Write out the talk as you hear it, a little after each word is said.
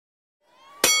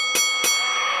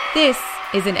This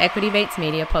is an Equity Mates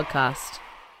Media podcast.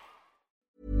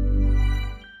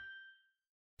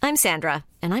 I'm Sandra,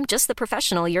 and I'm just the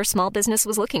professional your small business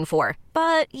was looking for.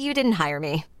 But you didn't hire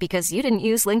me because you didn't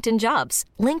use LinkedIn Jobs.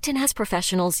 LinkedIn has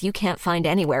professionals you can't find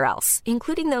anywhere else,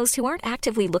 including those who aren't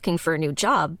actively looking for a new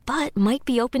job, but might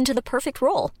be open to the perfect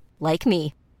role, like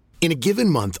me. In a given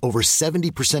month, over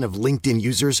 70% of LinkedIn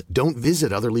users don't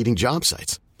visit other leading job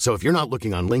sites. So if you're not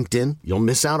looking on LinkedIn, you'll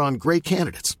miss out on great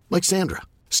candidates like Sandra.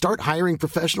 Start hiring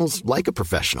professionals like a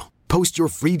professional. Post your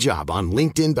free job on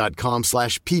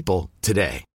linkedin.com/people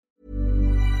today.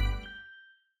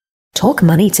 Talk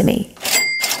money to me.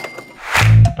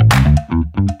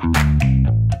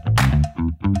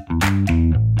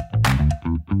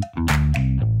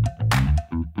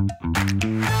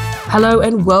 Hello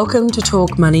and welcome to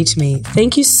Talk Money to Me.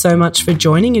 Thank you so much for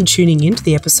joining and tuning into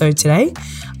the episode today.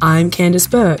 I'm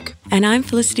Candice Burke. And I'm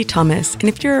Felicity Thomas. And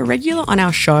if you're a regular on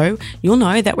our show, you'll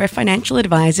know that we're financial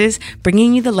advisors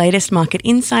bringing you the latest market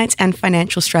insights and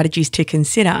financial strategies to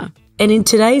consider. And in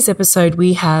today's episode,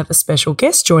 we have a special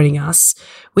guest joining us.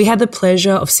 We had the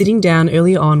pleasure of sitting down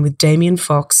earlier on with Damien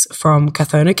Fox from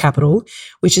Cathona Capital,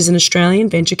 which is an Australian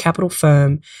venture capital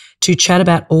firm, to chat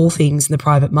about all things in the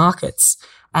private markets.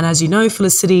 And as you know,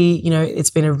 Felicity, it's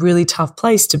been a really tough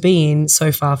place to be in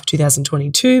so far for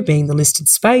 2022, being the listed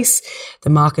space. The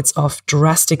market's off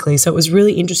drastically. So it was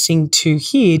really interesting to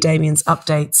hear Damien's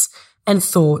updates and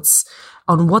thoughts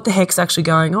on what the heck's actually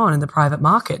going on in the private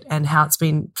market and how it's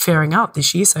been faring up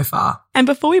this year so far. And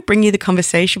before we bring you the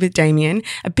conversation with Damien,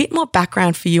 a bit more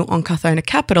background for you on Cathona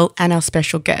Capital and our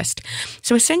special guest.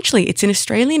 So essentially, it's an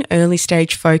Australian early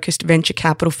stage focused venture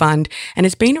capital fund and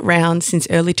has been around since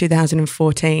early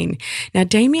 2014. Now,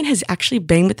 Damien has actually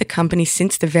been with the company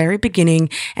since the very beginning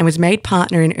and was made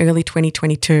partner in early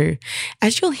 2022.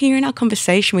 As you'll hear in our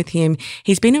conversation with him,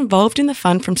 he's been involved in the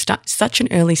fund from such an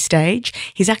early stage.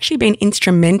 He's actually been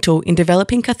instrumental in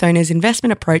developing Cathona's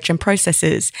investment approach and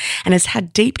processes and has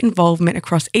had deep involvement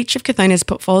across each of Cathona's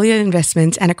portfolio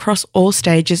investments and across all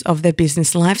stages of their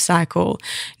business lifecycle.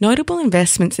 Notable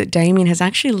investments that Damien has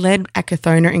actually led at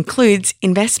Cathona includes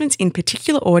investments in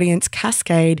Particular Audience,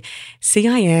 Cascade,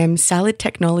 CIM, Salad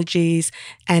Technologies,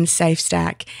 and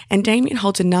SafeStack. And Damien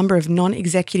holds a number of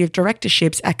non-executive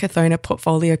directorships at Cathona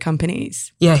portfolio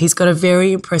companies. Yeah, he's got a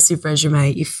very impressive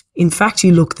resume. If in fact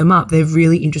you look them up, they're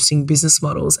really interesting business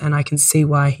models, and I can see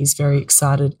why he's very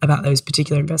excited about those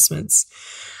particular investments.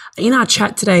 In our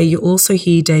chat today, you'll also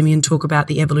hear Damien talk about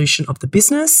the evolution of the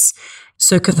business.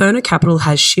 So Cathona Capital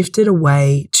has shifted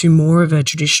away to more of a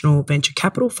traditional venture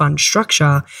capital fund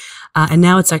structure, and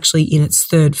now it's actually in its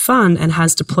third fund and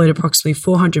has deployed approximately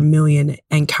 $400 million,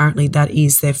 and currently that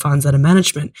is their funds under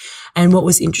management. And what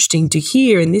was interesting to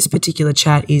hear in this particular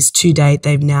chat is to date,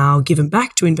 they've now given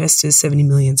back to investors $70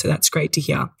 million, so that's great to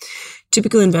hear.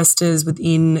 Typical investors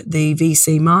within the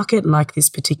VC market, like this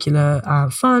particular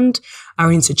fund,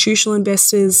 are institutional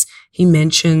investors. He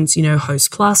mentions, Host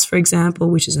Plus, for example,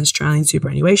 which is an Australian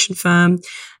superannuation firm,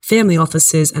 family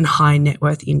offices, and high net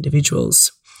worth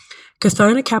individuals.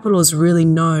 Cathona Capital is really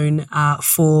known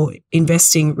for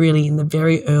investing really in the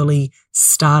very early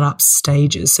startup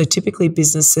stages. So typically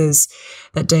businesses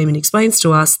that Damien explains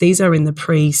to us, these are in the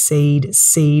pre-seed,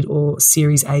 seed, or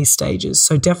Series A stages.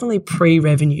 So definitely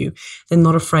pre-revenue. They're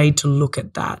not afraid to look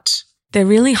at that. They're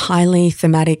really highly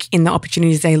thematic in the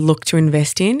opportunities they look to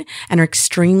invest in and are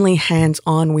extremely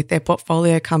hands-on with their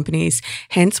portfolio companies,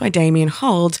 hence why Damien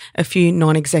holds a few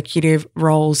non-executive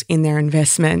roles in their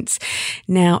investments.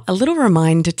 Now, a little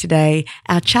reminder today,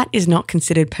 our chat is not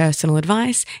considered personal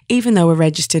advice. Even though we're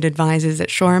registered advisors at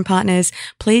Shaw & Partners,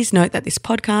 please note that this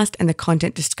podcast and the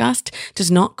content discussed does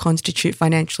not constitute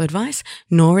financial advice,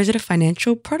 nor is it a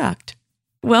financial product.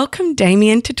 Welcome,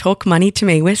 Damien, to Talk Money to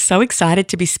Me. We're so excited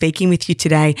to be speaking with you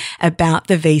today about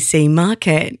the VC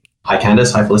market. Hi,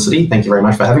 Candice. Hi, Felicity. Thank you very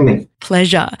much for having me.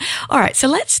 Pleasure. All right, so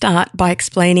let's start by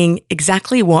explaining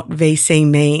exactly what VC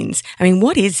means.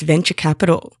 What is venture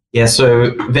capital? Yeah,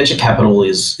 so venture capital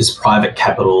is private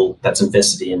capital that's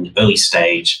invested in early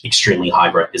stage, extremely high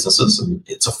growth businesses. And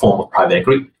it's a form of private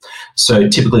equity. So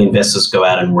typically investors go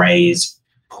out and raise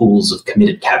pools of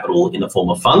committed capital in the form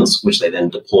of funds, which they then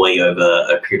deploy over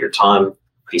a period of time.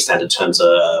 Pretty standard terms,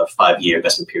 a 5-year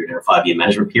investment period or a 5-year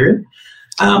management period.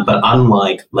 But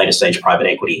unlike later stage private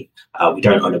equity, we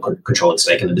don't own a controlling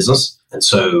stake in the business. And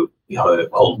so we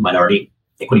hold minority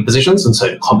equity positions. And so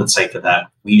to compensate for that,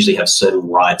 we usually have certain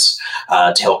rights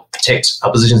to help protect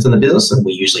our positions in the business. And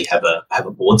we usually have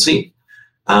a board seat.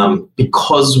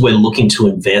 Because we're looking to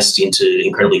invest into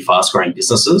incredibly fast growing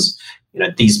businesses,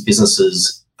 these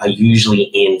businesses are usually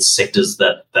in sectors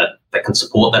that can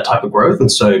support that type of growth.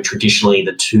 And so traditionally,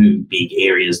 the two big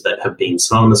areas that have been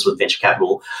synonymous with venture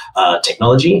capital are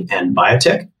technology and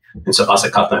biotech. And so us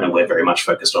at Carthona, we're very much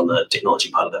focused on the technology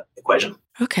part of the equation.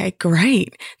 Okay,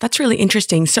 great. That's really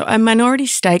interesting. So a minority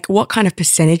stake, what kind of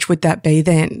percentage would that be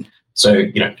then? So,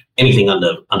 anything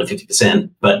under 50%,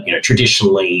 but,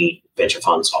 traditionally venture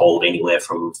funds hold anywhere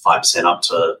from 5% up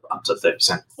to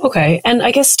 30%. Okay. And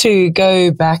I guess to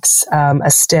go back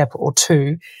a step or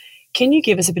two, can you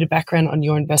give us a bit of background on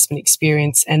your investment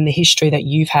experience and the history that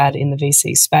you've had in the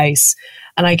VC space?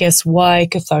 And I guess why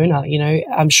Carthona?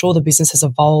 I'm sure the business has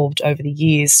evolved over the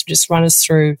years. Just run us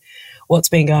through what's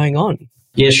been going on.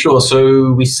 Yeah, sure.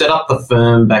 So we set up the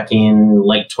firm back in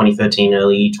late 2013,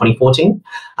 early 2014.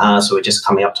 So we're just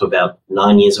coming up to about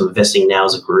 9 years of investing now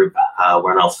as a group.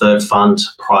 We're in our third fund.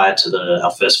 Prior to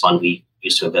our first fund, we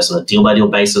used to invest on a deal-by-deal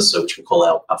basis, so which we call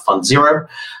our Fund Zero.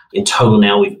 In total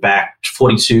now, we've backed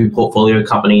 42 portfolio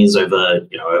companies over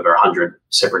 100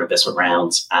 separate investment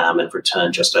rounds and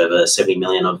returned just over 70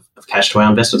 million of cash to our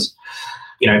investors.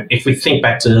 If we think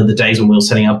back to the days when we were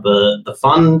setting up the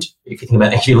fund,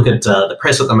 if you look at the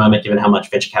press at the moment, given how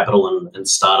much venture capital and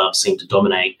startups seem to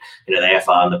dominate, the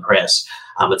AFR and the press,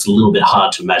 it's a little bit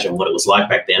hard to imagine what it was like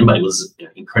back then, but it was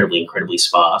incredibly, incredibly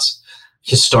sparse.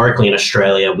 Historically in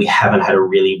Australia, we haven't had a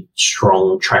really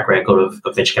strong track record of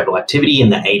venture capital activity.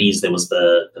 In the 80s, there was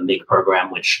the MIG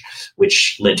program,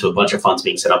 which led to a bunch of funds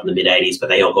being set up in the mid-80s, but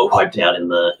they all got wiped out in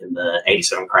the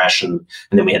 87 crash. And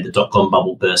then we had the dot-com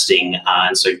bubble bursting.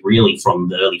 And so really from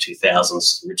the early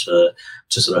 2000s through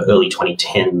to sort of early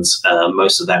 2010s,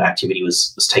 most of that activity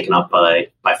was taken up by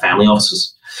family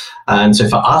offices. And so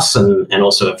for us and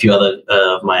also a few other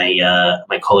of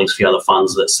my colleagues, a few other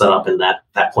funds that set up in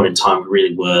that point in time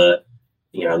really were,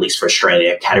 at least for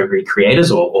Australia, category creators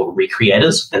or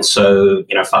recreators. And so,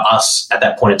 for us at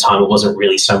that point in time, it wasn't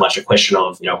really so much a question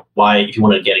of, why, if you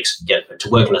want to get to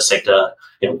work in a sector,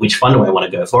 which fund do I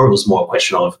want to go for? It was more a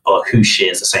question of who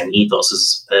shares the same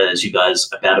ethos as you guys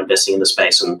about investing in the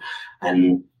space and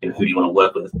who do you want to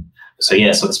work with? So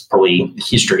that's probably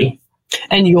history.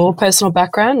 And your personal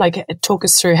background, talk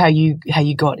us through how you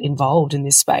got involved in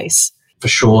this space. For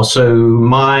sure. So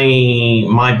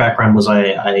my background was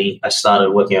I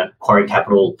started working at Quarry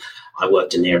Capital. I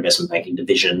worked in their investment banking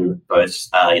division, both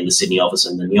in the Sydney office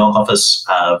and the New York office,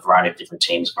 a variety of different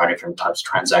teams, a variety of different types of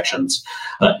transactions.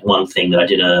 But one thing that I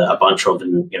did a bunch of,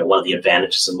 and one of the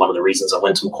advantages and one of the reasons I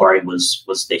went to Macquarie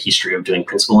was the history of doing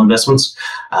principal investments.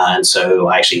 And so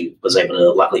I actually was able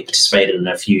to luckily participate in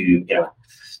a few,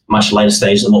 much later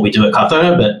stage than what we do at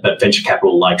Carthona, but venture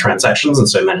capital-like transactions, and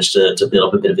so managed to build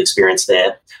up a bit of experience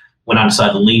there. When I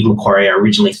decided to leave Macquarie, I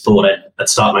originally thought I'd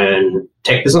start my own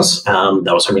tech business that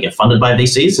I was hoping to get funded by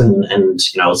VCs, and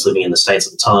I was living in the States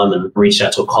at the time and reached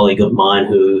out to a colleague of mine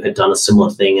who had done a similar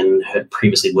thing and had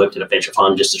previously worked at a venture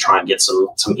fund just to try and get some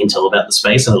intel about the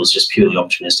space, and it was just purely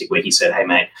opportunistic where he said, "Hey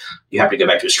mate, you have to go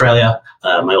back to Australia.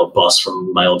 My old boss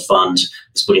from my old fund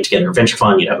is putting together a venture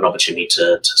fund. You'd have an opportunity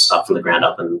to start from the ground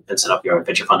up and set up your own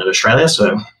venture fund in Australia."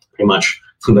 So pretty much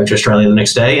flew back to Australia the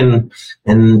next day, and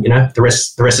the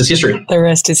rest is history. The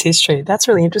rest is history. That's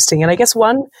really interesting. And I guess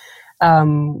one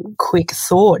quick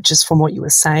thought just from what you were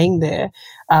saying there,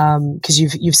 because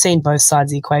you've seen both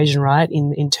sides of the equation, right?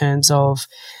 In terms of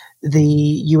the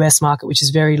US market, which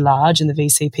is very large in the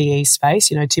VCPE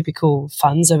space. Typical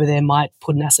funds over there might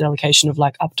put an asset allocation of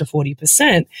up to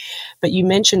 40%. But you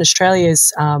mentioned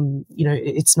Australia's,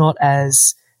 it's not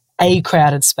as a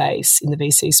crowded space in the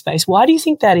VC space. Why do you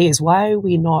think that is? Why are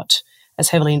we not as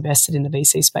heavily invested in the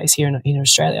VC space here in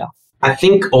Australia? I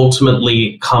think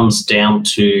ultimately it comes down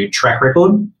to track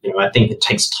record. I think it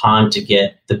takes time to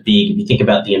get the big, if you think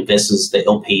about the investors, the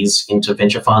LPs into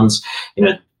venture funds,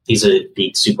 these are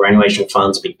big superannuation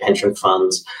funds, big pension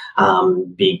funds,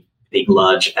 big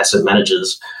large asset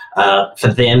managers. For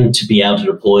them to be able to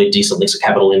deploy decent links of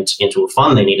capital into a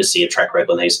fund, they need to see a track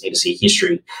record, they need to see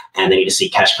history, and they need to see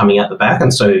cash coming out the back.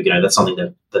 And so, that's something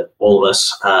that all of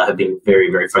us have been very,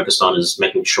 very focused on, is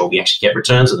making sure we actually get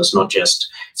returns, and it's not just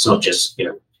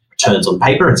returns on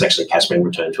paper, it's actually cash being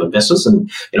returned to investors.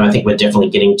 And I think we're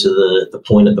definitely getting to the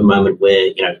point at the moment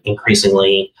where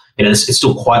increasingly it's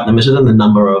still quite limited in the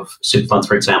number of super funds,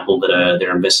 for example, that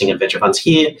are investing in venture funds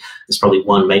here. There's probably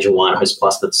one major Winehouse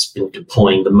Plus that's been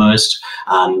deploying the most.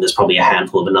 There's probably a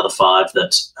handful of another 5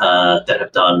 that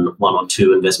have done 1 or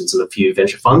 2 investments in a few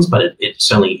venture funds, but it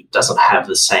certainly doesn't have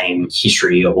the same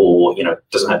history or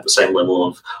doesn't have the same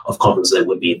level of confidence that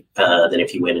would be than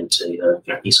if you went into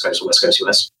East Coast or West Coast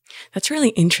US. That's really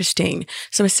interesting.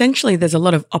 So essentially there's a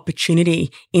lot of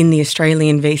opportunity in the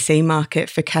Australian VC market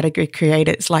for category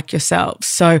creators like like yourselves.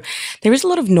 So there is a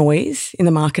lot of noise in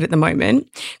the market at the moment.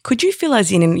 Could you fill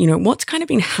us in, what's kind of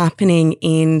been happening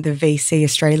in the VC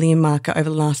Australian market over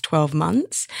the last 12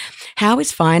 months? How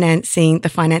is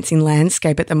the financing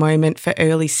landscape at the moment for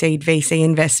early seed VC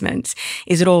investments?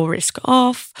 Is it all risk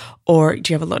off, or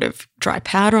do you have a lot of dry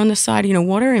powder on the side?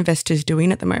 What are investors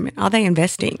doing at the moment? Are they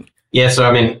investing? Yeah, so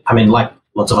I mean, like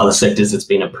lots of other sectors, it's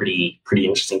been a pretty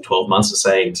interesting 12 months to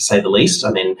say the least.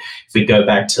 I mean, if we go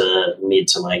back to mid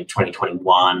to late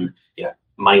 2021,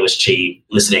 money was cheap,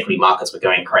 listed equity markets were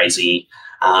going crazy,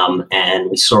 and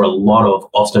we saw a lot of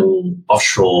often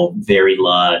offshore, very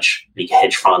large, big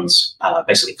hedge funds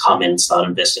basically come in and start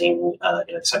investing.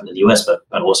 This happened in the US,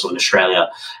 but also in Australia,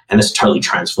 and this totally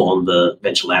transformed the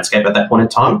venture landscape at that point in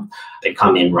time. They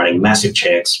come in running massive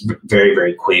checks, very,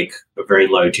 very quick, but very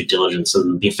low due diligence,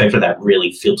 and the effect of that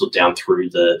really filtered down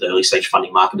through the early stage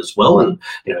funding market as well. And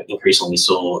increasingly we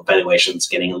saw valuations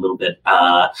getting a little bit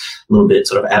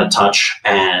sort of out of touch,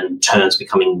 and terms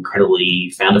becoming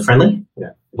incredibly founder friendly.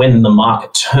 When the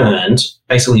market turned,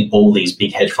 basically all these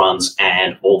big hedge funds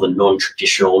and all the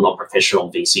non-traditional,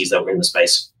 non-professional VCs that were in the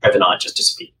space overnight just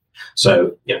disappeared.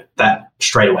 So that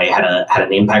straight away had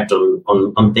an impact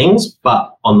on things.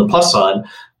 But on the plus side,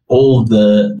 all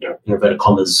the inverted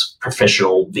commas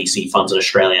professional VC funds in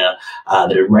Australia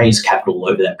that had raised capital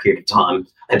over that period of time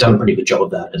had done a pretty good job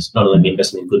of that. It's not only been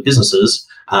investing in good businesses,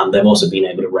 they've also been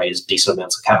able to raise decent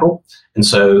amounts of capital. And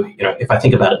so if I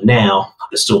think about it now,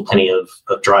 there's still plenty of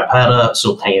dry powder,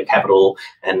 still plenty of capital,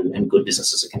 and good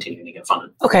businesses are continuing to get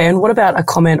funded. Okay, and what about a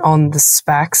comment on the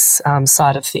SPACs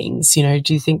side of things? Do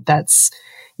you think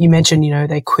you mentioned,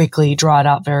 they quickly dried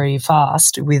up very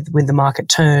fast when the market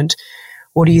turned.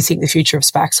 What do you think the future of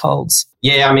SPACs holds?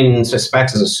 Yeah, I mean, so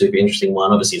SPACs is a super interesting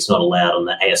one. Obviously, it's not allowed on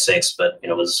the ASX, but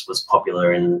was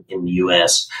popular in the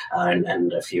US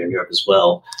and a few in Europe as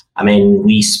well. I mean,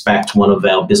 we SPACed one of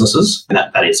our businesses, and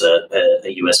that is a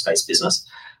US-based business.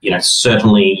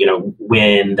 Certainly,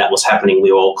 when that was happening,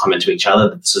 we were all commenting to each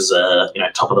other that this is a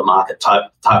top of the market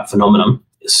type phenomenon.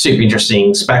 It's super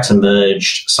interesting. SPACs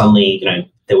emerged. Suddenly,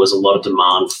 there was a lot of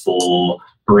demand for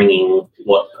bringing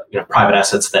private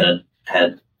assets that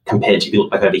had compared to, if you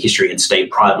look back over history, had stayed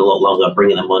private a lot longer,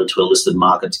 bringing them onto a listed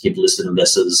market to give listed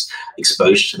investors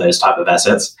exposure to those type of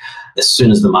assets. As soon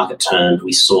as the market turned,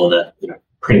 we saw that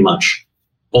pretty much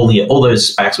all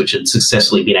those SPACs which had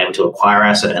successfully been able to acquire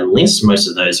asset and list, most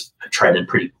of those have traded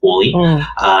pretty poorly.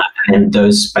 And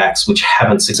those SPACs which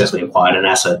haven't successfully acquired an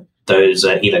asset, those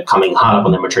are either coming hard up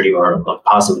on their maturity or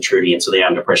past the maturity, and so they're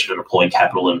under pressure to deploy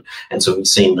capital. And so we've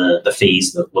seen the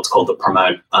fees, what's called the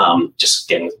promote, just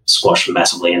getting squashed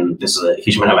massively. And this is a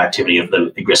huge amount of activity of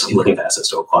them aggressively looking for assets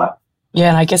to acquire. Yeah,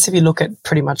 and I guess if you look at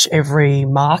pretty much every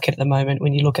market at the moment,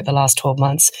 when you look at the last 12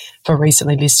 months for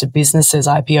recently listed businesses,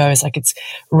 IPOs, it's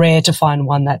rare to find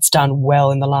one that's done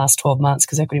well in the last 12 months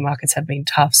because equity markets have been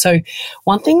tough. So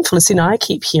one thing Felicity and I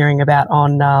keep hearing about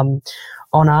on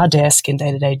our desk and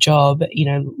day-to-day job,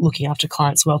 looking after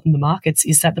clients' wealth in the markets,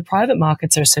 is that the private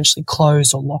markets are essentially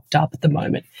closed or locked up at the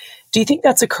moment. Do you think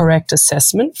that's a correct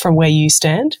assessment from where you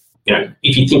stand?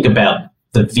 If you think about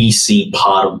the VC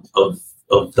part of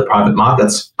the private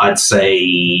markets, I'd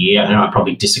say, I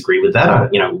probably disagree with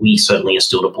that. We certainly are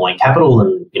still deploying capital,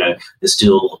 and, there's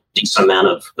still a decent amount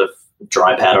of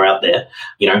dry powder out there.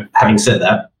 Having said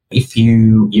that, if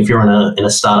you're in a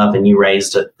startup and you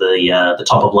raised at the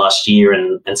top of last year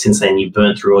and since then you've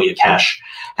burned through all your cash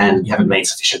and you haven't made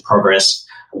sufficient progress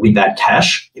with that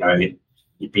cash,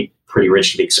 you'd be pretty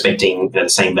rich to be expecting the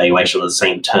same valuation or the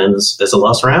same terms as the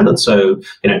last round. And so,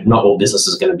 not all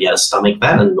businesses are going to be able to stomach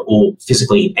that and all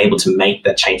physically able to make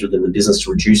that change within the business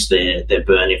to reduce their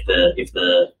burn if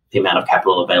the amount of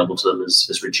capital available to them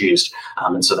is reduced.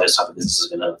 And so those type of businesses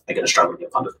are going to struggle to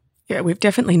get funded. Yeah, we've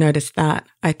definitely noticed that,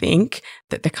 I think,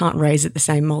 that they can't raise at the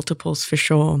same multiples for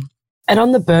sure. And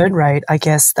on the burn rate, I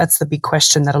guess that's the big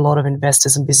question that a lot of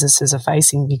investors and businesses are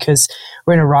facing because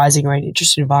we're in a rising rate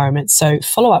interest environment. So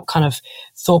follow-up kind of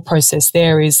thought process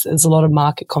there's a lot of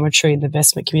market commentary in the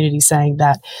investment community saying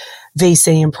that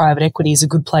VC and private equity is a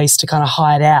good place to kind of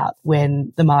hide out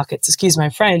when the markets, excuse my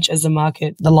French, as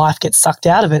the life gets sucked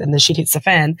out of it and the shit hits the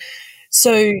fan.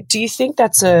 So do you think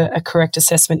that's a correct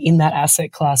assessment in that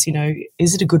asset class?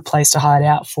 Is it a good place to hide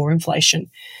out for inflation,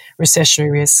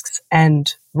 recessionary risks,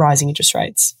 and rising interest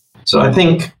rates? So I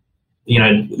think,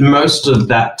 most of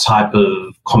that type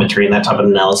of commentary and that type of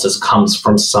analysis comes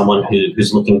from someone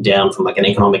who's looking down from an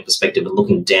economic perspective and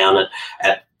looking down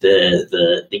at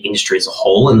the industry as a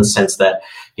whole, in the sense that,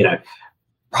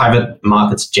 private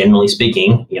markets, generally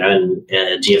speaking, and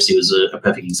GFC was a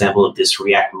perfect example of this,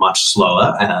 react much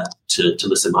slower to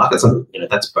listed markets, and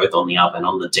that's both on the up and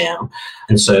on the down,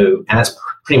 and that's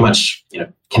pretty much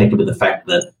connected with the fact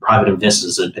that private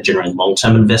investors are generally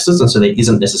long-term investors, and so there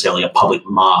isn't necessarily a public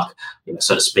mark,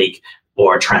 so to speak,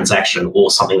 or a transaction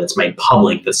or something that's made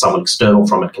public that someone external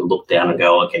from it can look down and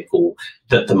go, okay, cool,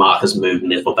 that the market has moved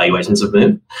and therefore valuations have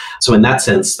moved. So in that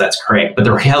sense, that's correct. But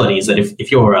the reality is that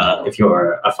if you're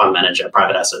a fund manager, a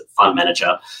private asset fund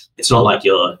manager, it's not like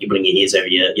you're putting your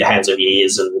hands over your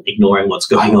ears and ignoring what's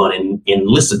going on in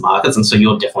listed markets. And so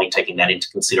you're definitely taking that into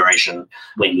consideration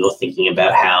when you're thinking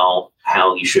about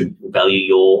how you should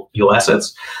value your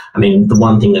assets. I mean, the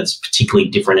one thing that's particularly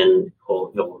different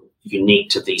or unique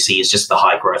to VC is just the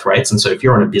high growth rates. And so if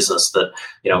you're in a business that,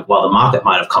 while the market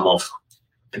might have come off,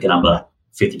 pick a number,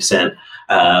 50%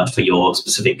 for your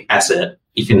specific asset,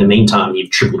 if in the meantime you've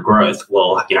tripled growth,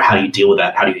 well, how do you deal with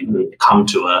that? How do you even come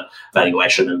to a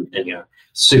valuation? And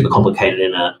super complicated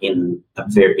in a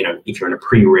very, if you're in a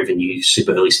pre-revenue,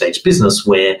 super early stage business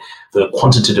where the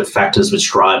quantitative factors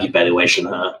which drive your valuation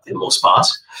are more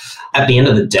sparse. At the end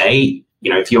of the day,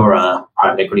 if you're a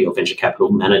private equity or venture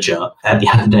capital manager, at the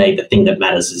end of the day, the thing that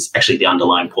matters is actually the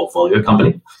underlying portfolio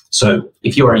company. So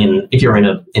if you're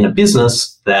in a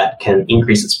business that can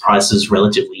increase its prices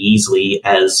relatively easily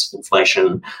as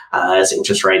inflation, as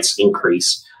interest rates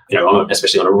increase,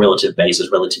 especially on a relative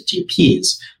basis relative to your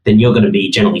peers, then you're going to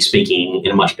be, generally speaking, in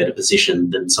a much better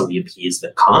position than some of your peers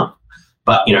that can't.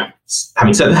 But,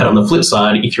 having said that, on the flip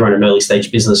side, if you're in an early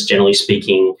stage business, generally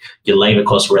speaking, your labor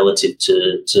costs relative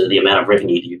to the amount of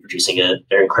revenue that you're producing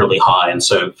are incredibly high. And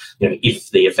so, if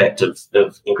the effect of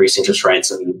increased interest rates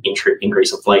and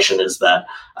increased inflation is that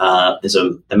there's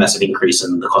a massive increase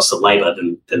in the cost of labor,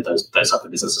 then those type of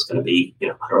businesses are going to be,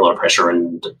 under a lot of pressure,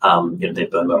 and their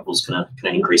burn multiple is going to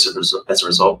increase as a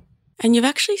result. And you've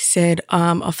actually said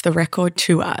off the record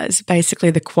to us, basically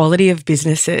the quality of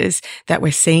businesses that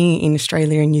we're seeing in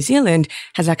Australia and New Zealand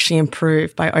has actually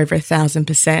improved by over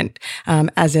 1,000%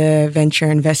 as a venture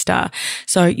investor.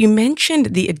 So you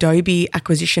mentioned the Adobe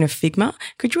acquisition of Figma.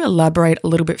 Could you elaborate a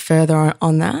little bit further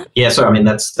on that? Yeah, so I mean,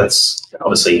 that's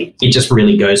obviously, it just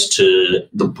really goes to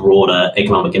the broader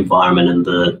economic environment and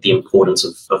the importance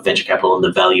of venture capital and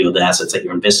the value of the assets that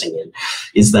you're investing in.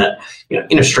 Is that,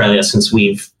 in Australia, since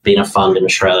we've been a fund in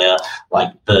Australia,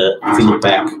 if we look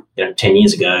back, 10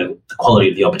 years ago, the quality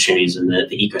of the opportunities and the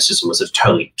ecosystem was a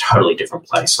totally different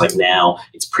place. Like now,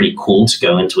 it's pretty cool to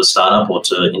go into a startup or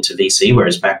into VC,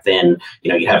 whereas back then,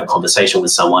 you'd have a conversation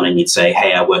with someone and you'd say,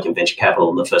 hey, I work in venture capital.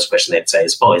 And the first question they'd say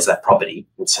is, oh, is that property?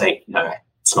 And say, no,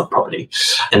 it's not property.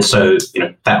 And so,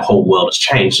 that whole world has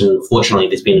changed. And fortunately,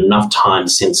 there's been enough time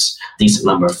since a decent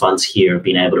number of funds here have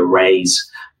been able to raise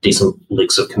decent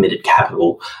licks of committed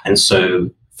capital. And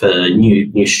so for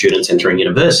new students entering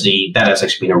university, that has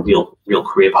actually been a real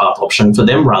career path option for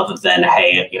them, rather than,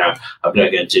 hey, I'm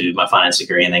going to go do my finance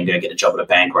degree and then go get a job at a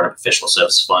bank or at a professional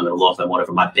services firm, a law firm,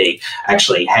 whatever it might be.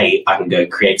 Actually, hey, I can go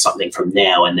create something from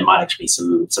now, and there might actually be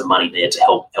some money there to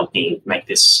help me make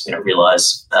this,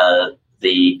 realize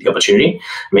the opportunity.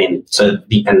 I mean, so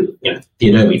the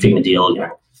Adobe Figma deal,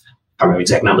 I don't remember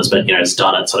exact numbers, but it's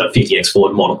done at sort of 50x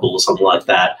forward multiple or something like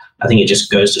that. I think it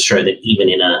just goes to show that even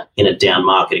in a down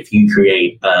market, if you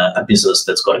create a business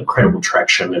that's got incredible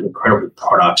traction, an incredible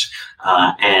product,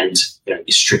 and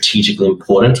is strategically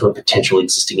important to a potential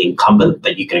existing incumbent,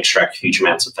 that you can extract huge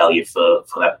amounts of value for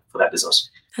that business.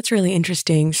 That's really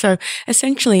interesting. So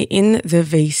essentially, in the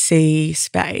VC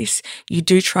space, you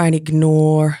do try and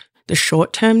ignore the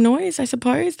short-term noise, I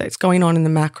suppose, that's going on in the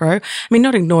macro. I mean,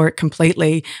 not ignore it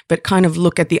completely, but kind of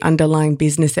look at the underlying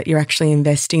business that you're actually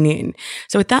investing in.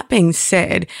 So with that being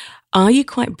said, are you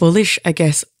quite bullish, I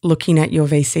guess, looking at your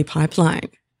VC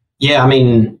pipeline? Yeah, I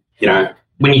mean,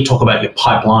 when you talk about your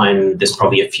pipeline, there's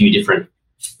probably a few different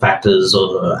factors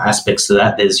or aspects to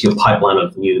that. There's your pipeline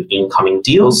of new incoming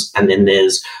deals, and then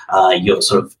there's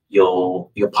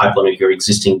your pipeline of your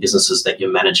existing businesses that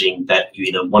you're managing that you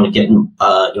either want to get, you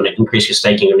want to increase your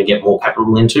staking, you want to get more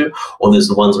capital into, or there's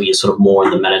the ones where you're sort of more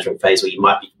in the management phase where you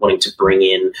might be wanting to bring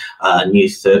in new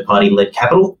third-party led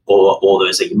capital, or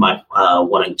those that you might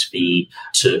wanting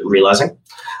to realizing.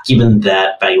 Given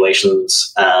that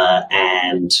valuations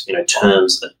and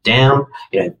terms are down,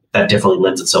 that definitely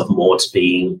lends itself more to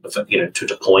being, to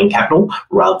deploying capital,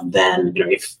 rather than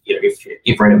if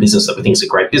we're in a business that we think is a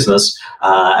great business,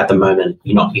 at the moment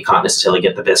you can't necessarily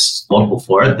get the best multiple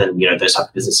for it. Then those type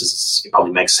of businesses, it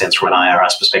probably makes sense from an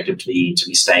IRS perspective to be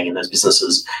staying in those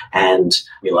businesses and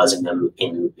realizing them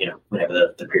in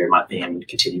whatever the period might be, and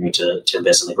continuing to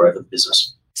invest in the growth of the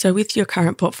business. So with your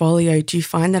current portfolio, do you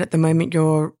find that at the moment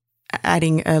you're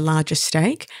adding a larger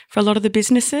stake for a lot of the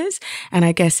businesses? And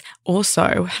I guess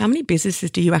also, how many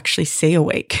businesses do you actually see a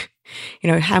week?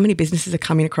 How many businesses are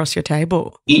coming across your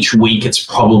table? Each week, it's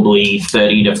probably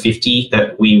 30 to 50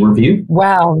 that we review.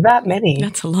 Wow, that many.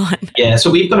 That's a lot. Yeah,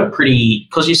 so we've got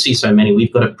because you see so many,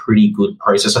 we've got a pretty good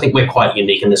process. I think we're quite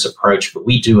unique in this approach, but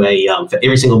we do for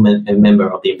every single member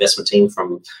of the investment team,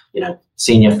 from,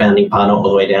 senior founding partner all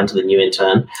the way down to the new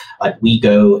intern, we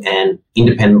go and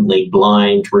independently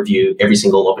blind review every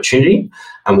single opportunity.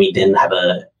 And we then have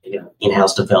a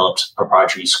in-house developed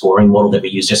proprietary scoring model that we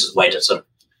use just as a way to sort of,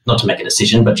 not to make a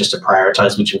decision, but just to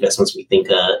prioritize which investments we think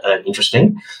are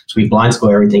interesting. So we blind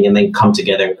score everything and then come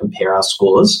together and compare our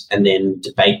scores and then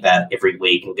debate that every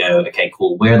week and go, okay,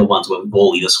 cool, where are the ones where we've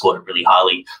all either scored it really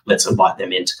highly? Let's invite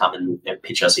them in to come and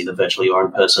pitch us either virtually or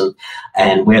in person.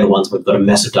 And where are the ones where we've got a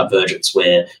massive divergence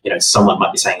where, someone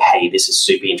might be saying, hey, this is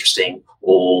super interesting,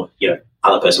 or,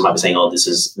 other person might be saying,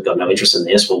 we've got no interest in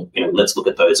this. Well, let's look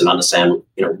at those and understand,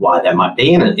 why that might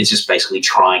be. And it's just basically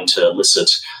trying to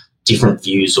elicit different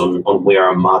views on where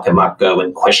a market might go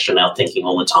and question our thinking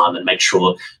all the time and make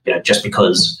sure, just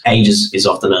because age is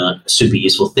often a super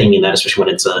useful thing in that, especially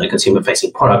when it's a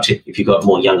consumer-facing product, if you've got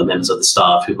more younger members of the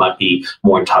staff who might be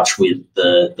more in touch with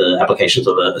the applications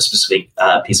of a specific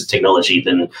piece of technology,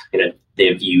 then,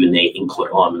 their view and their input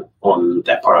on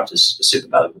that product is super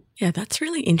valuable. Yeah, that's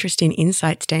really interesting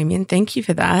insights, Damien. Thank you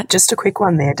for that. Just a quick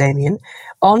one there, Damien.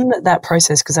 On that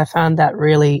process, because I found that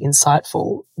really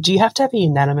insightful, do you have to have a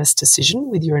unanimous decision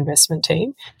with your investment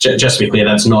team? Just to be clear,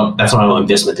 that's not an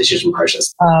investment decision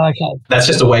process. Oh, okay. That's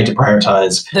just a way to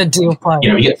prioritize the deal flow.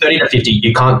 You get 30 to 50,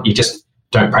 you just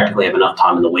don't practically have enough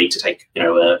time in the week to take,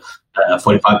 a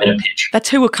 45-minute pitch. That's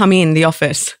who will come in the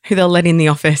office, who they'll let in the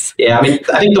office. Yeah, I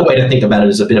think the way to think about it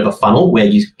is a bit of a funnel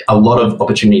where a lot of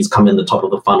opportunities come in the top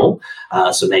of the funnel.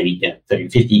 So maybe 30,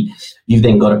 50. You've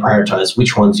then got to prioritize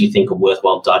which ones you think are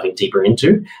worthwhile diving deeper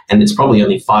into. And it's probably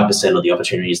only 5% of the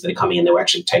opportunities that are coming in that we're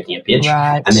actually taking a pitch.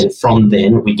 Right. And then from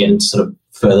then we get into sort of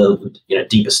further,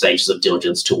 deeper stages of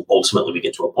diligence till ultimately we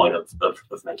get to a point of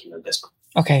making an investment.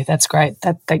 Okay, that's great.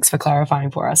 Thanks for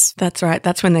clarifying for us. That's right.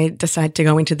 That's when they decide to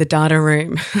go into the data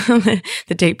room,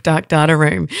 the deep, dark data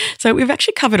room. So we've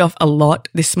actually covered off a lot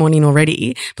this morning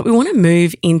already, but we want to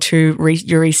move into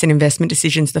your recent investment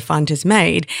decisions the fund has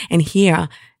made and hear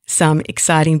some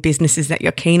exciting businesses that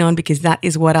you're keen on, because that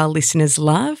is what our listeners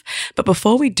love. But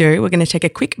before we do, we're going to take a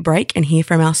quick break and hear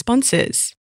from our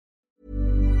sponsors.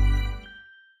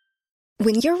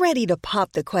 When you're ready to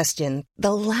pop the question,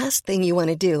 the last thing you want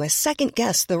to do is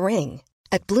second-guess the ring.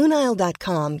 At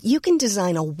BlueNile.com, you can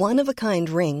design a one-of-a-kind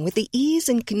ring with the ease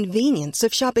and convenience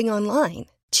of shopping online.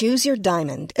 Choose your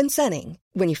diamond and setting.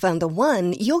 When you find the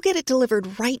one, you'll get it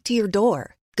delivered right to your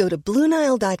door. Go to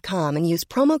BlueNile.com and use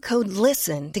promo code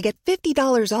LISTEN to get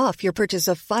 $50 off your purchase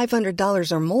of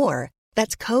 $500 or more.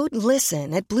 That's code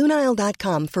LISTEN at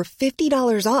BlueNile.com for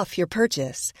 $50 off your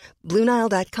purchase.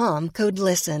 BlueNile.com, code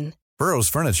LISTEN. Burrow's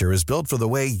furniture is built for the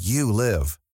way you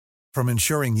live. From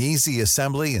ensuring easy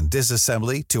assembly and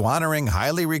disassembly to honoring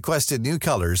highly requested new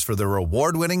colors for their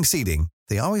award-winning seating,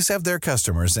 they always have their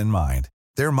customers in mind.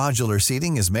 Their modular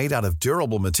seating is made out of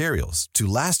durable materials to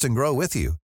last and grow with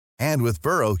you. And with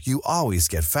Burrow, you always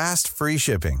get fast, free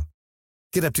shipping.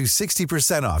 Get up to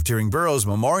 60% off during Burrow's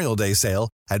Memorial Day sale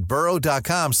at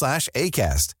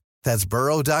burrow.com/ACAST. That's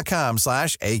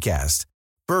burrow.com/ACAST.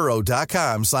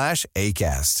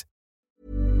 burrow.com/ACAST.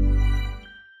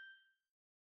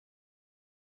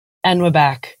 And we're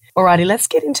back. Alrighty, let's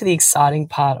get into the exciting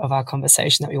part of our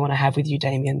conversation that we want to have with you,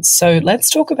 Damien. So let's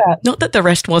talk about... Not that the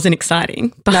rest wasn't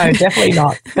exciting. But No, definitely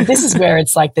not. But this is where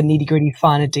it's like the nitty-gritty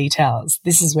finer details.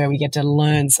 This is where we get to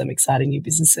learn some exciting new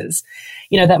businesses,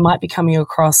 that might be coming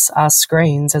across our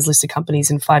screens as listed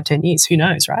companies in 5-10 years. Who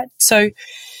knows, right? So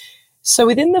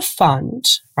within the fund,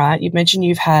 right, you've mentioned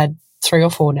you've had 3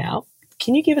 or 4 now.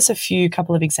 Can you give us a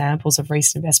couple of examples of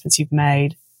recent investments you've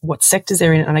made, what sectors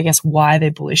they're in, and I guess why they're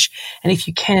bullish? And if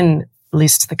you can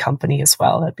list the company as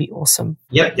well, that'd be awesome.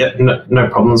 Yeah, no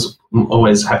problems. I'm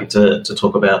always happy to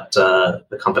talk about the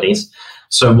companies.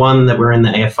 So one that we're in the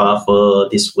AFR for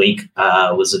this week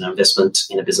was an investment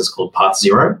in a business called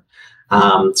PathZero.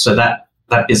 So that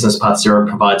business, PathZero,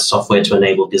 provides software to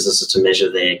enable businesses to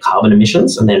measure their carbon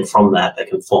emissions, and then from that they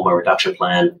can form a reduction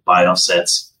plan, buy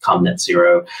offsets, come net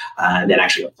zero, and then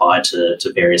actually apply to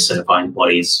various certifying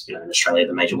bodies. In Australia,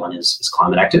 the major one is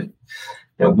Climate Active.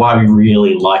 Why we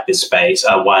really like this space,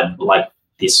 why I like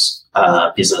this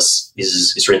business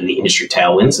is really the industry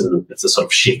tailwinds, and it's a sort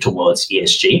of shift towards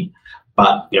ESG.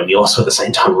 But we also at the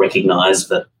same time recognize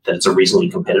that it's a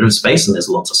reasonably competitive space, and there's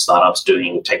lots of startups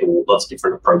taking lots of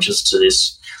different approaches to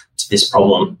this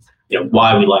problem.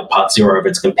 Why we like Part Zero over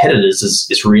its competitors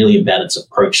is really about its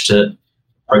approach to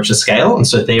scale. And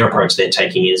so their approach they're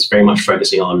taking is very much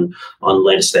focusing on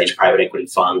later stage private equity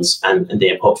funds and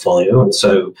their portfolio. And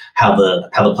so how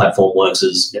the platform works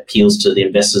is it appeals to the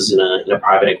investors in a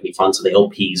private equity fund, so the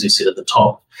LPs who sit at the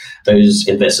top. Those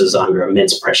investors are under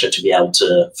immense pressure to be able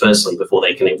to, firstly, before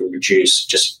they can even reduce,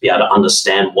 just be able to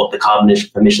understand what the carbon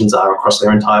emissions are across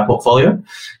their entire portfolio.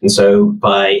 And so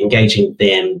by engaging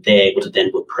them, they're able to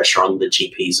then put pressure on the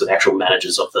GPs, so the actual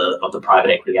managers of the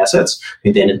private equity assets,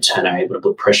 who then in turn are able to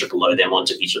put pressure below them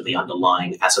onto each of the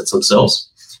underlying assets themselves.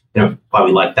 Why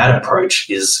we like that approach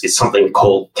is something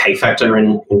called K-factor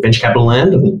in venture capital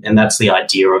land, and that's the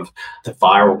idea of the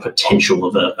viral potential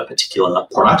of a particular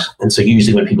product. And so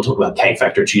usually when people talk about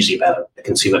K-factor, it's usually about a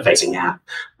consumer-facing app.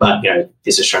 But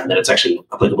this has shown that it's actually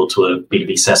applicable to a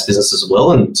B2B SaaS business as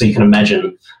well. And so you can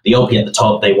imagine the LP at the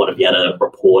top, they want to be able to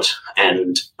report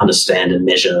and understand and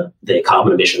measure their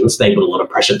carbon emissions. They put a lot of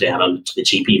pressure down onto the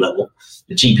GP level.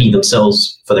 The GP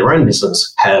themselves, for their own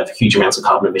business, have huge amounts of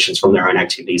carbon emissions from their own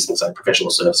activities, things like professional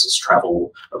services,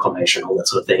 travel, accommodation, all that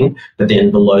sort of thing. But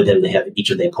then below them, they have each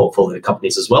of their portfolio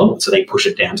companies as well. So they push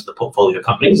it down to the portfolio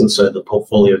companies. And so the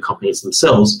portfolio companies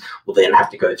themselves will then have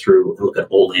to go through and look at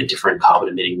all their different carbon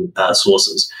emitting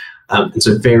sources. And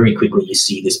so very quickly, you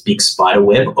see this big spider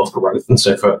web of growth. And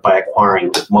so by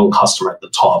acquiring one customer at the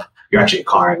top, you're actually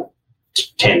acquiring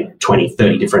 10, 20,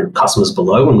 30 different customers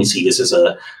below. And we see this as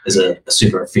a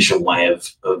super efficient way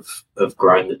of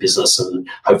growing the business, and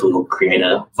hopefully will create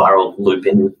a viral loop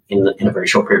in a very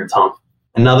short period of time.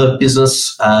 Another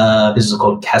business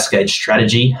called Cascade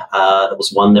Strategy. That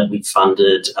was one that we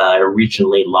funded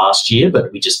originally last year,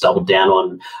 but we just doubled down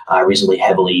on reasonably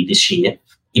heavily this year.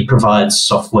 It provides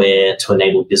software to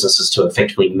enable businesses to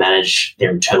effectively manage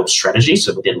their internal strategy,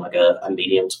 so within like a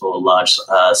medium to a large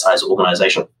size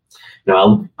organization.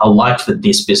 I liked that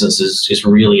this business is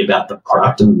really about the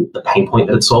product and the pain point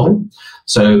that it's solving.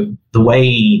 So the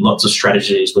way lots of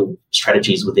strategies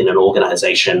within an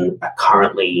organization are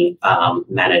currently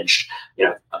managed,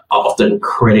 are often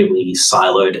incredibly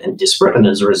siloed and disparate, and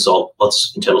as a result,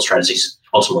 lots of internal strategies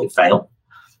ultimately fail.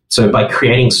 So by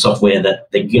creating software that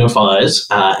unifies,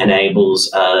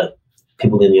 enables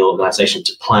people in the organization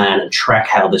to plan and track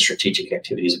how the strategic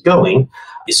activities are going,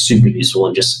 is super useful,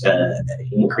 and just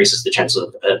increases the chance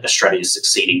of a strategy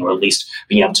succeeding, or at least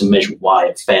being able to measure why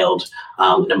it failed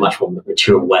in a much more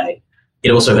material way.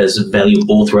 It also has value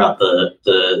all throughout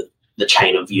the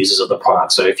chain of users of the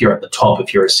product. So if you're at the top,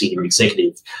 if you're a senior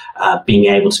executive, being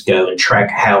able to go and track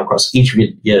how across each of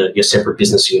your separate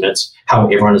business units, how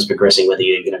everyone is progressing, whether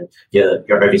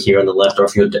you're over here on the left, or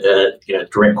if you're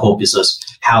direct core business,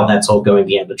 how that's all going,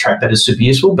 being able to track that is super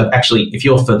useful. But actually, if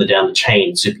you're further down the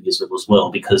chain, super useful as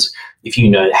well, because if you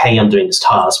know, hey, I'm doing this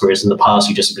task, whereas in the past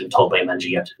you just have been told by your manager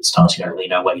you have to do this task, you don't really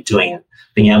know why you're doing it.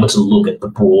 Being able to look at the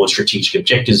broad strategic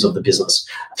objectives of the business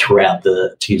throughout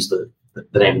to use the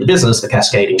name of the business, the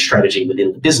cascading strategy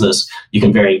within the business, you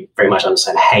can very, very much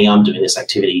understand, hey, I'm doing this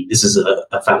activity. This is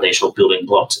a foundational building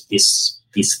block to this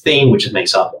theme, which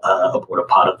makes up a broader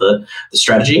part of the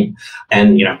strategy.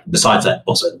 And, besides that,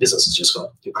 also the business has just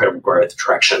got incredible growth,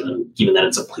 traction, and given that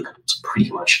it's applicable to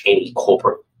pretty much any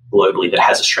corporate globally that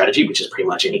has a strategy, which is pretty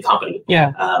much any company.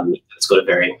 Yeah. It's got a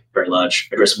very, very large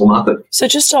addressable market. So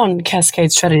just on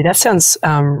Cascade Strategy, that sounds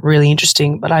really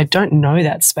interesting, but I don't know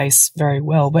that space very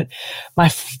well. But my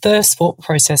first thought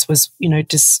process was,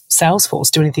 does Salesforce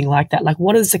do anything like that? Like,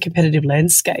 what is the competitive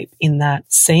landscape in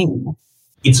that scene?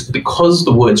 It's because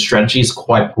the word strategy is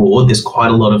quite broad. There's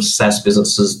quite a lot of SaaS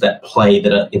businesses that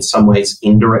are in some ways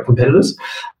indirect competitors.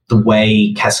 The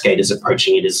way Cascade is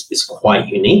approaching it is quite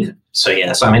unique. So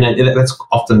that's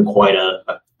often quite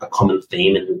a common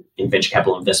theme in venture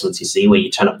capital investments you see, where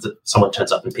someone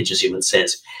turns up and pitches you and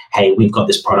says, hey, we've got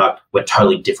this product, we're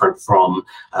totally different from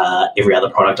every other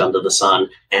product under the sun,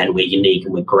 and we're unique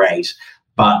and we're great.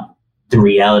 But the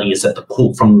reality is that the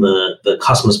pool, from the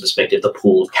customer's perspective, the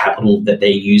pool of capital that they're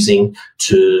using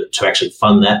to actually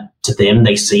fund that, to them,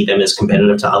 they see them as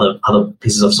competitive to other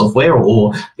pieces of software,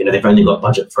 or they've only got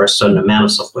budget for a certain amount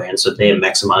of software, and so they're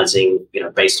maximizing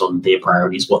based on their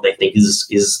priorities what they think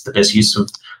is the best use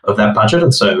of that budget.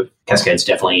 And so Cascade's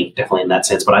definitely in that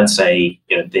sense, but I'd say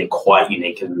they're quite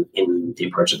unique in the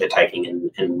approach that they're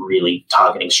taking and really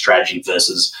targeting strategy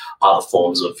versus other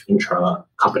forms of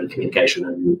intra-company communication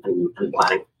and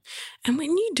planning. And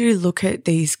when you do look at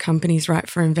these companies, right,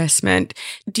 for investment,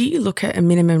 do you look at a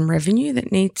minimum revenue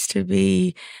that needs to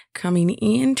be coming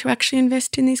in to actually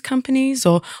invest in these companies?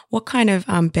 Or what kind of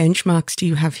benchmarks do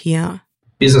you have here?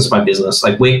 Business by business,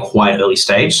 like we're quite early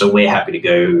stage, so we're happy to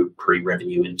go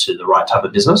pre-revenue into the right type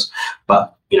of business.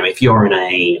 But, if you're in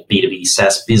a B2B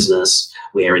SaaS business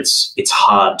where it's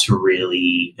hard to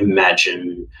really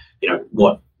imagine,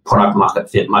 what product market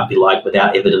fit might be like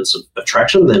without evidence of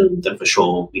traction, then for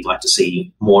sure we'd like to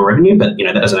see more revenue. But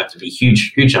that doesn't have to be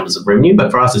huge numbers of revenue.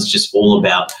 But for us, it's just all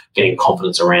about getting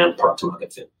confidence around product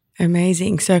market fit.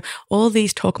 Amazing. So all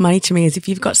these talk money to me as if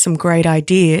you've got some great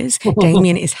ideas.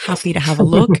 Damien is happy to have a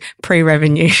look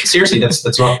pre-revenue. Seriously, that's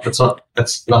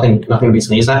nothing to be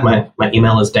sneezed at. My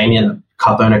email is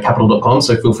damien@carthonacapital.com.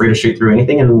 So feel free to shoot through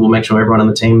anything, and we'll make sure everyone on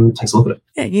the team takes a look at it.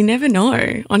 Yeah, you never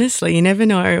know. Honestly, you never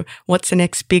know what's the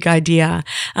next big idea.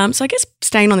 So I guess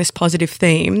staying on this positive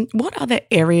theme, what other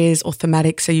areas or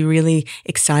thematics are you really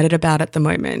excited about at the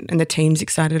moment, and the team's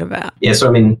excited about? Yeah,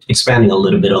 so expanding a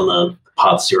little bit on the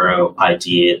Path Zero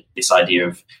idea, this idea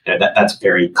of that's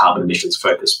very carbon emissions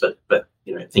focused, but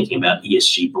thinking about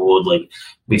ESG broadly,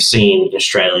 we've seen in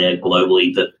Australia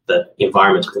globally that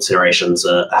environmental considerations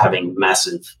are having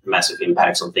massive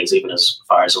impacts on things, even as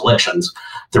far as elections.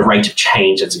 The rate of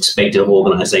change that's expected of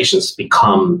organisations to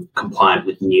become compliant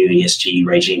with new ESG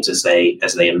regimes as they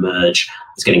emerge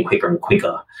is getting quicker and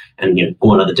quicker. And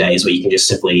gone are the days where you can just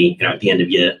simply, at the end of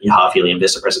your half-yearly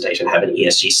investor presentation, have an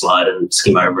ESG slide and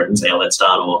skim over it and say, oh, that's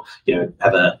done, or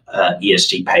have a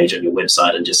ESG page on your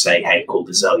website and just say, hey, cool,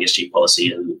 this is our ESG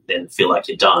policy, and then feel like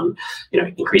you're done.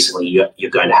 Increasingly you're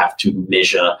going to have to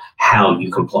measure how you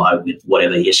comply with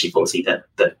whatever ESG policy that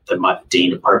might be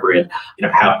deemed appropriate.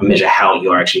 Measure how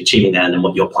you're actually achieving that, and then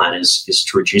what your plan is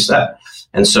to reduce that.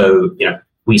 And so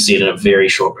we see it in a very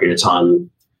short period of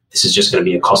time. This is just going to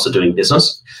be a cost of doing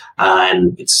business.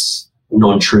 And it's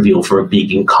non-trivial for a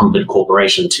big incumbent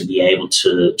corporation to be able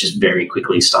to just very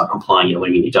quickly start complying.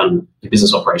 When you've done your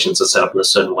business operations are set up in a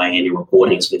certain way and your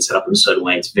reporting has been set up in a certain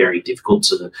way, it's very difficult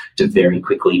to very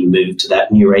quickly move to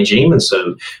that new regime. And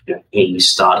so any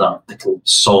startup that can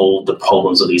solve the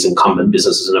problems of these incumbent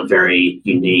businesses in a very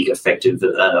unique, effective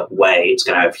way, it's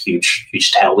going to have huge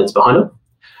tailwinds behind it.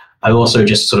 I also,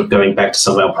 just sort of going back to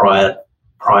some of our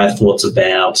prior thoughts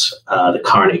about the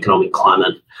current economic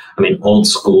climate. Old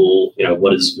school,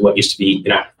 what used to be,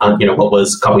 what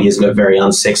was a couple of years ago very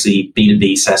unsexy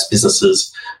B2B SaaS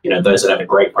businesses, those that have a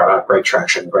great product, great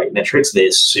traction, great metrics,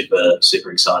 they're super,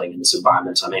 super exciting in this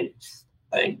environment. I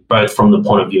think both from the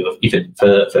point of view of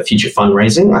for future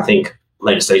fundraising, I think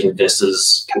later stage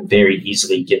investors can very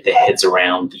easily get their heads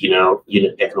around the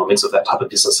unit economics of that type of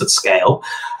business at scale.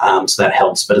 So that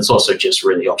helps, but it's also just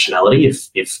really optionality.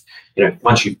 If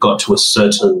once you've got to a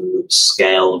certain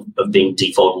scale of being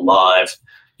default live,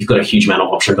 you've got a huge amount of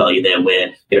option value there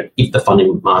where, if the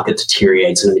funding market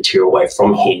deteriorates in a material way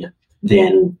from here,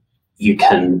 then you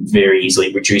can very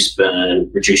easily reduce burn,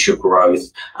 reduce your growth,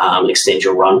 extend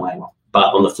your runway.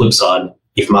 But on the flip side,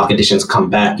 if market conditions come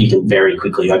back, you can very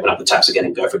quickly open up the taps again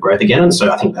and go for growth again. And so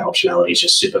I think that optionality is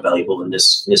just super valuable in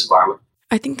this environment.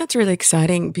 I think that's really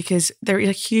exciting because there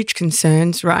are huge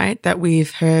concerns, right, that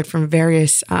we've heard from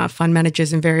various fund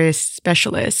managers and various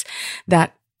specialists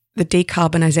that the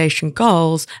decarbonisation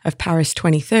goals of Paris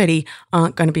 2030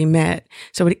 aren't going to be met.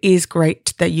 So it is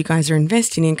great that you guys are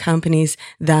investing in companies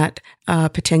that are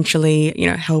potentially,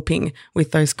 helping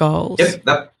with those goals.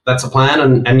 Yep, that's a plan,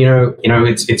 and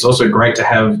it's also great to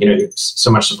have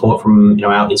so much support from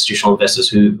our institutional investors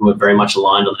who are very much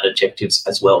aligned on the objectives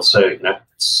as well. So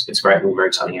it's great and a very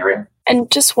exciting area. And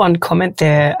just one comment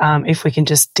there, if we can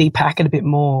just depack it a bit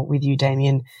more with you,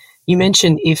 Damien. You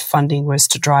mentioned if funding was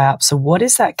to dry up. So what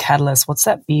is that catalyst? What's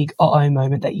that big uh-oh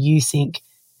moment that you think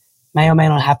may or may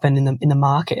not happen in the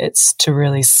markets to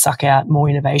really suck out more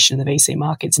innovation in the VC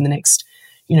markets in the next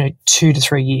 2 to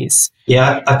 3 years?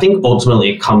 Yeah, I think ultimately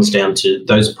it comes down to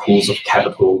those pools of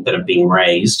capital that are being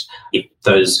raised. If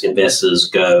those investors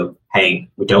go, hey,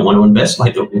 we don't want to invest,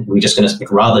 we're just going to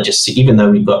rather just sit, even though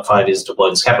we've got 5 years to deploy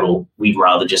this capital, we'd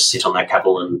rather just sit on that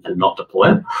capital and not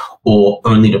deploy it, or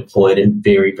only deploy it in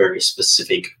very, very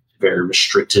specific, very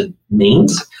restricted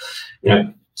means.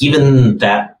 Given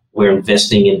that we're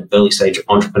investing in early stage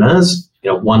entrepreneurs,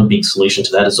 one big solution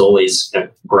to that is always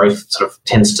growth sort of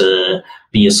tends to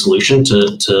be a solution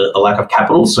to a lack of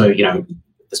capital. So,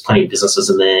 there's plenty of businesses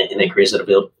in their careers that have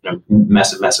built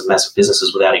massive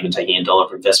businesses without even taking $1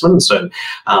 of investment. So,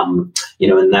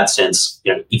 in that sense,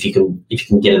 if you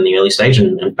can get in the early stage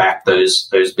and back those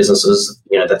businesses,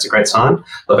 that's a great sign.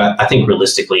 Look, I think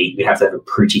realistically, we have to have a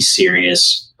pretty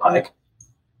serious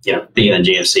bigger than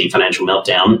GFC financial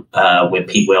meltdown,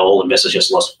 where all investors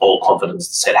just lost all confidence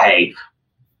and said, hey,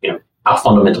 our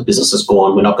fundamental business is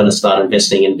gone. We're not going to start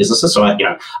investing in businesses. So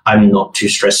I'm not too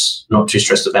stressed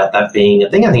about that being a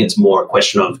thing. I think it's more a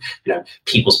question of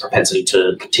people's propensity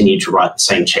to continue to write the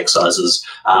same check sizes,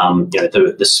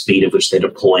 the speed at which they're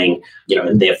deploying,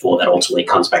 and therefore that ultimately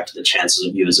comes back to the chances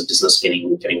of you as a business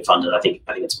getting funded. I think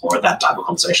it's more of that type of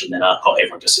conversation than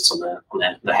everyone just sits on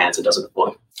their hands and doesn't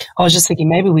deploy. I was just thinking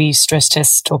maybe we stress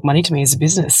test Talk Money to Me as a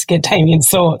business, get Damien's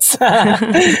thoughts.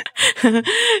 Yeah,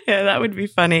 that would be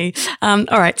funny. All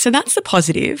right, so that's the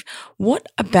positive. What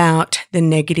about the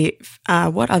negative?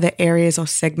 What other areas or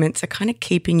segments are kind of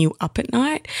keeping you up at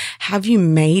night? Have you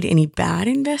made any bad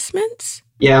investments?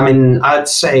 Yeah, I mean, I'd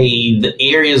say the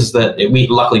areas that we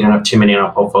luckily don't have too many in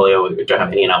our portfolio, we don't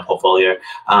have any in our portfolio,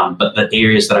 but the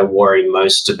areas that I worry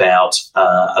most about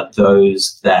are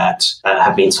those that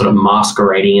have been sort of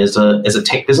masquerading as a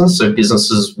tech business. So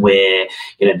businesses where,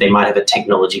 they might have a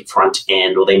technology front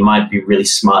end, or they might be really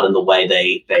smart in the way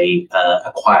they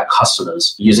acquire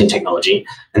customers using technology.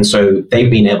 And so they've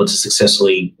been able to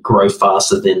successfully grow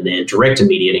faster than their direct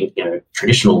immediate,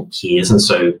 traditional peers. And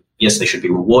so yes, they should be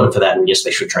rewarded for that, and yes,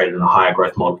 they should trade at a higher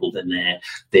growth multiple than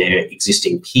their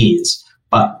existing peers.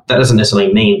 But that doesn't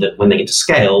necessarily mean that when they get to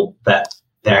scale, that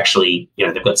they're actually,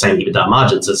 they've got the same EBITDA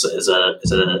margins as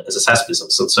a SaaS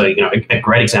business. And so, a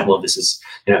great example of this is,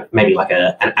 maybe like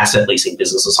an asset leasing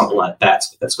business or something like that.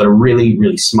 That's got a really,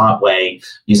 really smart way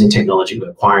using technology of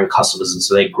acquiring customers, and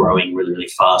so they're growing really, really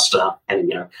faster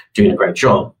and doing a great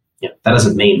job. That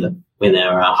doesn't mean that when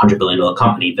they're a $100 billion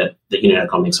company, that the unit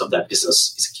economics of that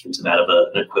business is akin to that of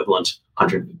an equivalent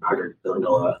 $100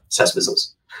 billion SaaS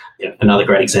business. Another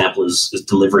great example is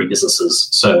delivery businesses.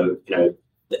 So,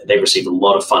 they've received a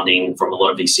lot of funding from a lot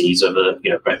of VCs over,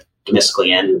 both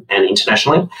domestically and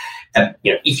internationally. And,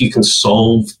 if you can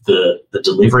solve the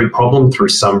delivery problem through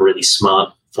some really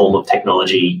smart form of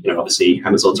technology, obviously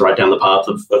Amazon's right down the path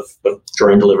of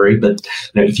drone delivery, but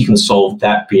if you can solve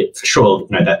that bit, for sure,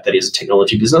 that is a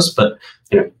technology business. But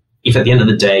if at the end of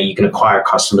the day you can acquire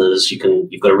customers,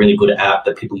 you've got a really good app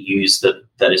that people use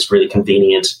that is really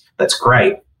convenient, that's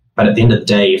great. But at the end of the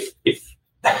day, if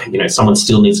someone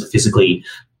still needs to physically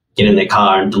get in their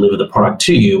car and deliver the product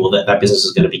to you, well, that business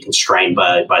is going to be constrained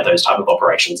by those type of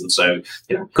operations. And so,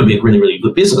 it could be a really, really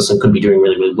good business and could be doing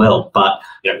really, really well, but,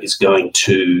 it's going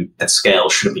to, at scale,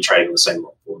 shouldn't be trading the same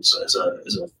multiples as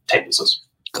a tech business.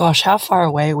 Gosh, how far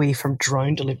away are we from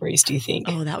drone deliveries, do you think?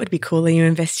 Oh, that would be cool. Are you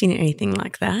investing in anything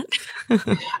like that?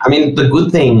 I mean, the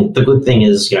good thing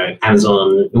is,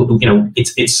 Amazon,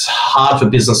 it's hard for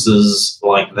businesses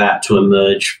like that to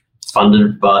emerge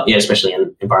funded by, especially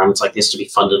in environments like this, to be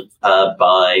funded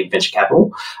by venture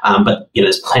capital. But,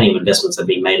 there's plenty of investments that are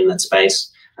being made in that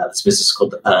space. This business is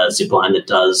called Zipline that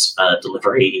does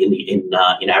delivery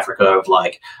in Africa of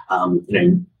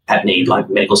at need, like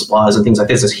medical supplies and things like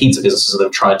this. There's heaps of businesses that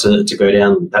have tried to go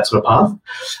down that sort of path.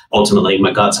 Ultimately,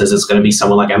 my gut says it's going to be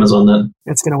someone like Amazon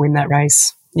that's going to win that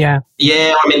race. Yeah.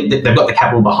 Yeah, I mean, they've got the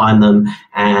capital behind them,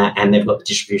 and they've got the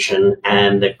distribution,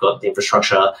 and they've got the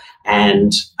infrastructure,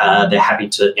 and they're happy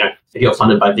to, if you're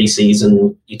funded by VCs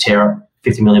and you tear up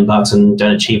 $50 million and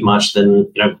don't achieve much,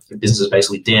 then, the business is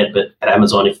basically dead. But at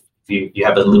Amazon, if you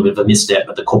have a little bit of a misstep,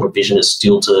 but the corporate vision is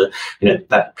still to,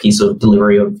 that piece of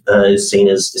delivery is seen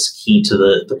as key to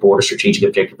the broader strategic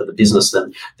objective of the business,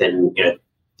 then you're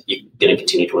going to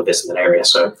continue to invest in that area.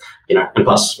 So, and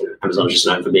plus, Amazon is just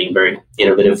known for being very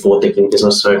innovative, forward-thinking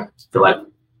business. So I feel like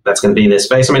that's going to be their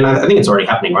space. I mean, I think it's already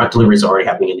happening, right? Deliveries are already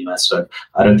happening in the US. So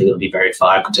I don't think it'll be very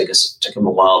far. It could take them a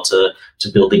while to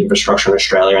build the infrastructure in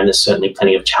Australia. And there's certainly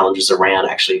plenty of challenges around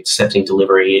actually accepting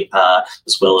delivery,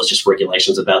 as well as just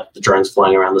regulations about the drones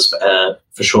flying around this,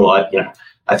 for sure.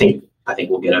 I think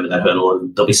we'll get over that hurdle,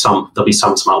 and there'll be some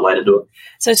smart way to do it.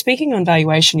 So speaking on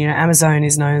valuation, Amazon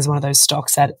is known as one of those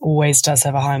stocks that always does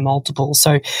have a high multiple.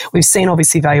 So we've seen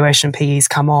obviously valuation PEs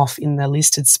come off in the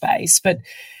listed space, but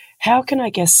how can, I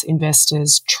guess,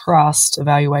 investors trust a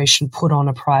valuation put on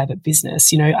a private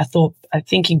business?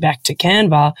 Thinking back to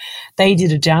Canva, they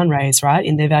did a down raise, right,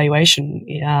 in their valuation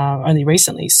only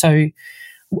recently. So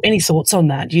any thoughts on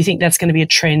that? Do you think that's going to be a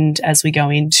trend as we go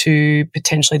into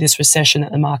potentially this recession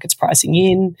that the market's pricing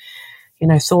in?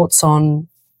 Thoughts on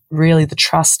really the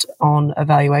trust on a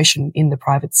valuation in the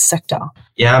private sector?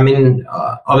 Yeah, I mean,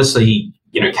 obviously,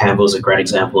 Canva was a great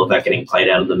example of that getting played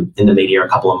out in the media a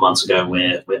couple of months ago,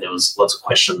 where there was lots of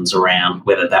questions around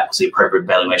whether that was the appropriate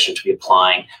valuation to be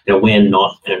applying. We're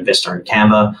not an investor in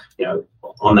Canva.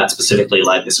 on that specifically,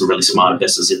 like there's some really smart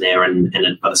investors in there, and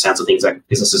by the sounds of things, that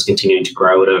business is continuing to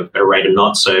grow at a rate of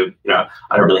knots. So,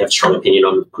 I don't really have a strong opinion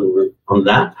on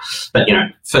that. But,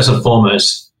 first and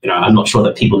foremost, I'm not sure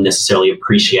that people necessarily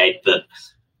appreciate that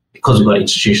because we've got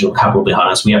institutional capital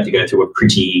behind us, we have to go through a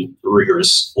pretty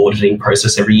rigorous auditing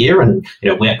process every year. And,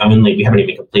 we haven't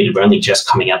even completed, we're only just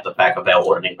coming out the back of our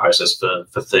auditing process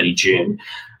for 30 June.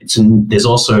 There's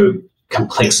also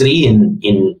complexity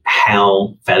in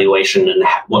how valuation and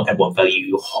at what value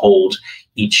you hold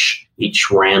each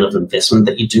round of investment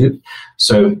that you do.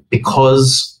 So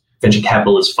because venture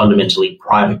capital is fundamentally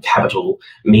private capital,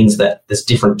 means that there's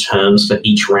different terms for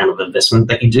each round of investment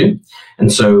that you do.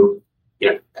 And so,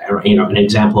 an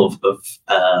example of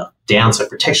downside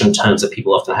protection terms that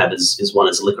people often have is one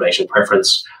is a liquidation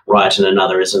preference right, and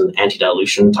another is an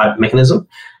anti-dilution type mechanism.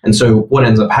 And so what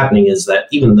ends up happening is that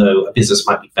even though a business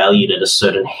might be valued at a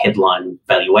certain headline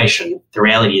valuation, the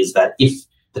reality is that if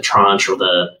the tranche or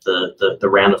the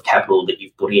round of capital that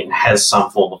you've put in has some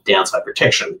form of downside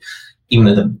protection, even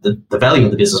though the value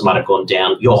of the business might have gone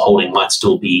down, your holding might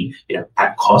still be,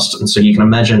 at cost. And so you can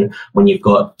imagine when you've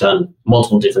done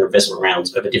multiple different investment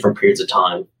rounds over different periods of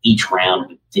time, each round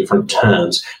with different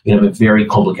terms, you have a very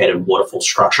complicated waterfall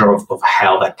structure of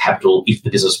how that capital, if the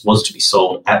business was to be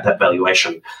sold at that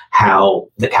valuation, how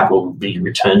the capital will be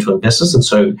returned to investors. And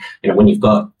so, when you've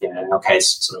got, in our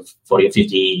case, sort of 40 or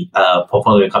 50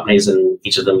 portfolio companies, and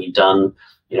each of them you've done,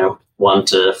 1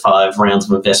 to 5 rounds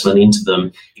of investment into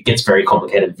them, it gets very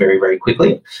complicated very, very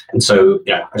quickly. And so,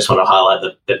 I just want to highlight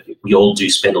that we all do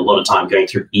spend a lot of time going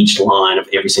through each line of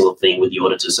every single thing with the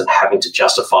auditors and having to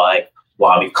justify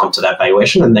why we've come to that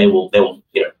valuation. And they will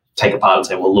take apart and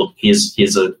say, well, look, here's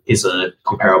a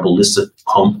comparable listed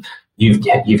comp.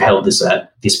 You've held this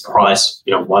at this price.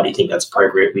 Why do you think that's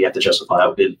appropriate? We have to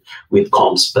justify it with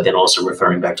comps, but then also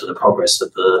referring back to the progress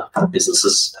that the business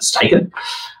has taken.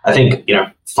 I think,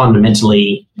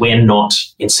 fundamentally, we're not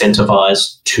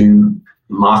incentivized to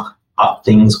mark up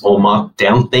things or mark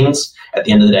down things. At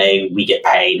the end of the day, we get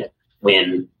paid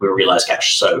when we realize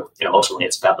cash. So, ultimately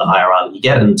it's about the IRR that you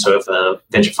get. And so if a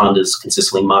venture fund is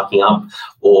consistently marking up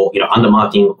or,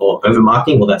 undermarking or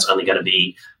overmarking, well, that's only going to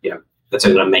be, that's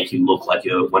only going to make you look like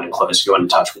you're in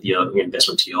touch with your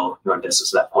investment to your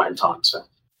investors at that point in time. So.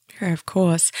 Yeah, of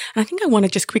course. And I think I want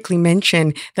to just quickly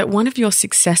mention that one of your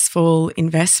successful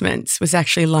investments was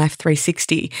actually Life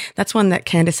 360. That's one that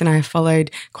Candice and I have followed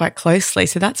quite closely.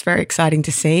 So that's very exciting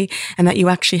to see. And that you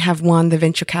actually have won the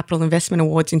Venture Capital Investment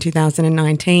Awards in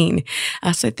 2019.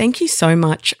 So thank you so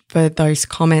much for those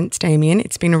comments, Damien.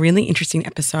 It's been a really interesting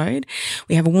episode.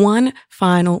 We have one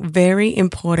final very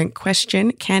important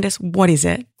question. Candice, what is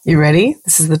it? You ready?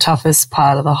 This is the toughest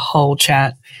part of the whole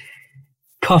chat.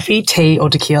 Coffee, tea, or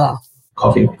tequila?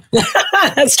 Coffee.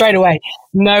 Straight away.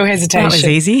 No hesitation. That was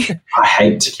easy. I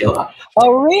hate tequila.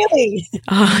 Oh, really?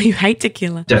 Oh, you hate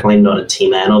tequila. Definitely not a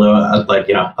tea man, although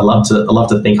I love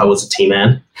to think I was a tea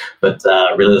man, but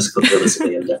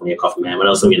realistically, I'm definitely a coffee man. When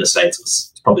I was living in the States, it's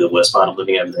probably the worst part of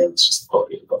living over there. It's just the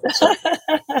quality of the coffee.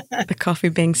 So. The coffee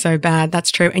being so bad.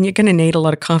 That's true. And you're going to need a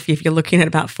lot of coffee if you're looking at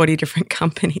about 40 different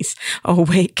companies a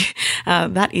week.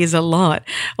 That is a lot.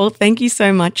 Well, thank you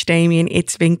so much, Damien.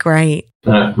 It's been great.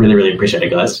 Really, really appreciate it,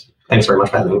 guys. Thanks very much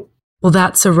for having me. Well,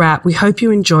 that's a wrap. We hope you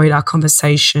enjoyed our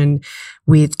conversation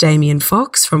with Damien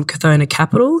Fox from Cathona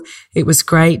Capital. It was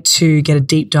great to get a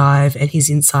deep dive and his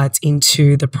insights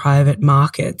into the private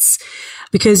markets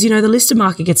because, the listed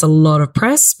market gets a lot of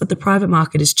press, but the private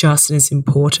market is just as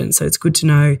important. So it's good to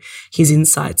know his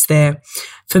insights there.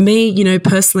 For me,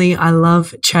 personally, I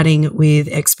love chatting with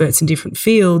experts in different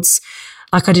fields.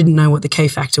 Like I didn't know what the K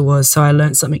factor was, so I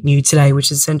learned something new today,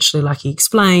 which is essentially, like he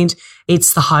explained,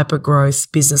 it's the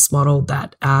hyper-growth business model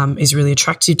that is really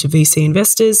attractive to VC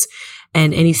investors,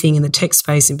 and anything in the tech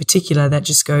space in particular that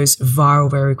just goes viral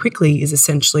very quickly is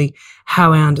essentially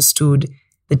how I understood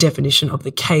the definition of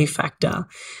the K factor.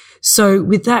 So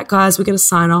with that, guys, we're going to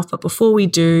sign off. But before we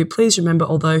do, please remember,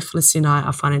 although Felicity and I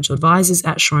are financial advisors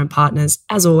at Shaw & Partners,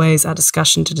 as always, our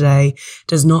discussion today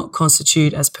does not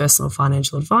constitute as personal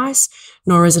financial advice,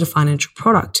 nor is it a financial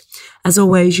product. As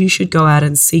always, you should go out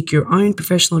and seek your own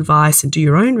professional advice and do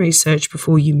your own research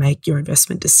before you make your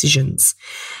investment decisions.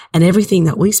 And everything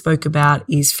that we spoke about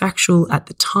is factual at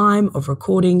the time of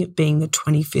recording, being the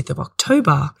 25th of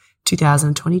October,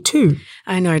 2022.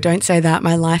 I know, don't say that.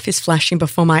 My life is flashing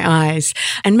before my eyes.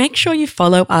 And make sure you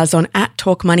follow us on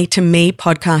 @TalkMoneyToMe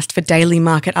podcast for daily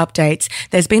market updates.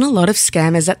 There's been a lot of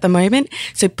scammers at the moment,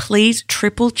 so please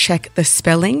triple check the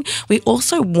spelling. We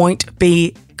also won't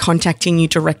be contacting you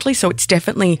directly. So it's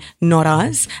definitely not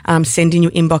us sending you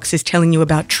inboxes telling you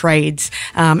about trades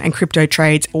and crypto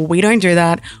trades. We don't do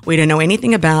that. We don't know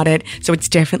anything about it. So it's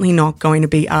definitely not going to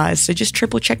be us. So just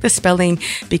triple check the spelling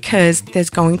because there's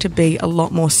going to be a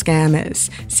lot more scammers,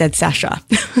 said Sasha.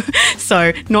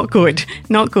 So not good.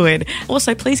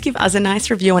 Also, please give us a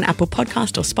nice review on Apple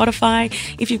Podcast or Spotify.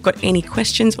 If you've got any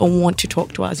questions or want to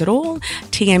talk to us at all,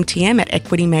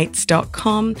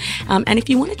 tmtm@equitymates.com. And if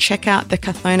you want to check out the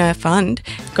Cathona Fund,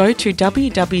 go to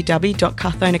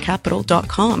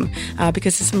www.cathonacapital.com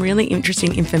because there's some really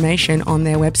interesting information on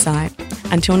their website.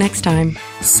 Until next time.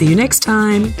 See you next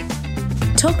time.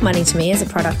 Talk Money to Me is a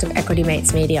product of Equity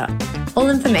Mates Media. All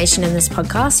information in this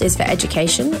podcast is for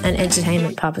education and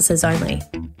entertainment purposes only.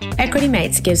 Equity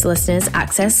Mates gives listeners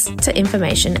access to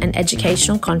information and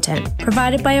educational content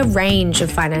provided by a range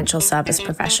of financial service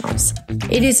professionals.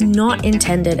 It is not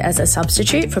intended as a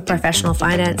substitute for professional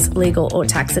finance, legal, or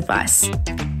tax advice.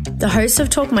 The hosts of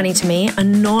Talk Money to Me are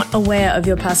not aware of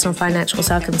your personal financial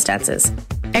circumstances.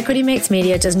 Equity Mates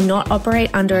Media does not operate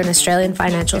under an Australian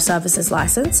Financial Services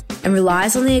licence and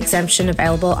relies on the exemption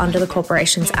available under the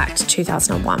Corporations Act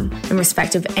 2001 in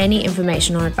respect of any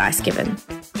information or advice given.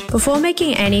 Before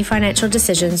making any financial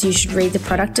decisions, you should read the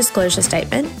product disclosure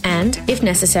statement and, if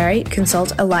necessary,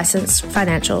 consult a licensed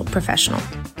financial professional.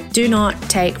 Do not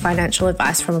take financial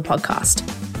advice from a podcast.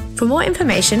 For more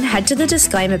information, head to the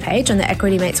disclaimer page on the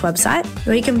Equity Mates website,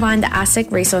 where you can find the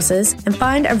ASIC resources and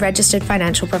find a registered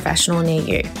financial professional near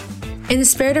you. In the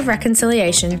spirit of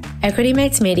reconciliation, Equity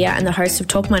Mates Media and the hosts of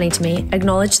Talk Money to Me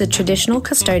acknowledge the traditional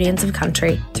custodians of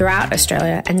country throughout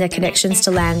Australia and their connections to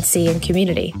land, sea and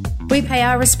community. We pay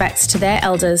our respects to their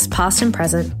elders, past and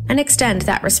present, and extend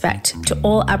that respect to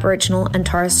all Aboriginal and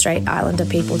Torres Strait Islander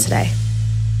people today.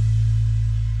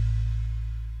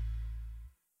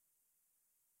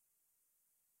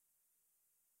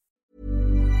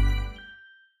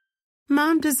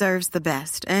 Mom deserves the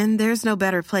best, and there's no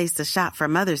better place to shop for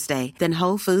Mother's Day than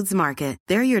Whole Foods Market.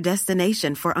 They're your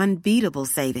destination for unbeatable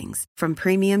savings, from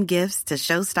premium gifts to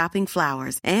show-stopping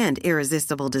flowers and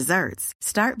irresistible desserts.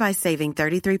 Start by saving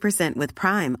 33% with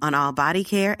Prime on all body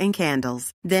care and candles.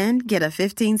 Then get a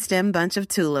 15-stem bunch of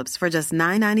tulips for just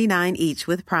 $9.99 each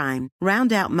with Prime.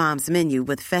 Round out Mom's menu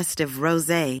with festive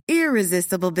rosé,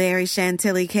 irresistible berry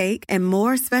chantilly cake, and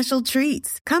more special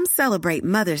treats. Come celebrate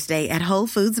Mother's Day at Whole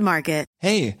Foods Market.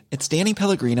 Hey, it's Danny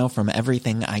Pellegrino from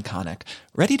Everything Iconic.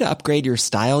 Ready to upgrade your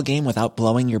style game without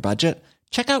blowing your budget?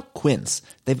 Check out Quince.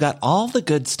 They've got all the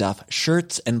good stuff,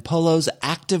 shirts and polos,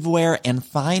 activewear, and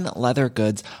fine leather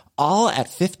goods, all at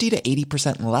 50 to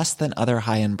 80% less than other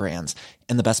high-end brands.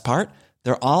 And the best part?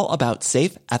 They're all about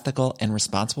safe, ethical, and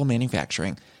responsible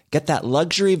manufacturing. Get that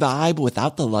luxury vibe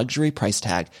without the luxury price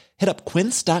tag. Hit up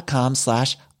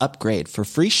quince.com/upgrade for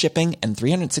free shipping and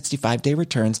 365-day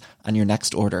returns on your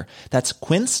next order. That's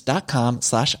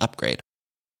quince.com/upgrade.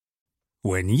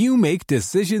 When you make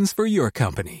decisions for your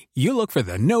company, you look for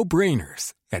the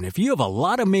no-brainers. And if you have a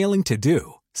lot of mailing to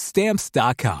do,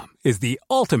 Stamps.com is the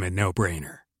ultimate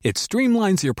no-brainer. It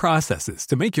streamlines your processes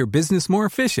to make your business more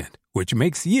efficient, which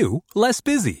makes you less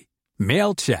busy.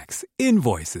 Mail checks,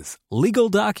 invoices, legal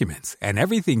documents, and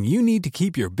everything you need to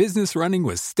keep your business running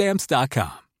with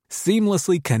Stamps.com.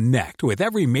 Seamlessly connect with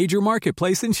every major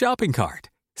marketplace and shopping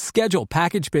cart. Schedule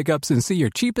package pickups and see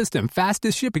your cheapest and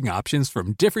fastest shipping options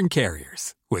from different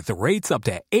carriers. With rates up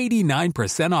to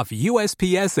 89% off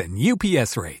USPS and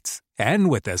UPS rates.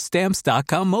 And with the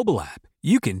Stamps.com mobile app,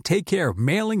 you can take care of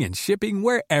mailing and shipping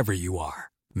wherever you are.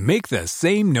 Make the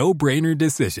same no-brainer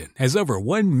decision as over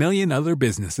 1 million other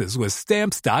businesses with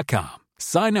Stamps.com.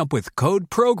 Sign up with code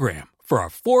PROGRAM for a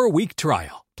 4-week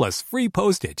trial, plus free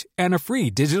postage and a free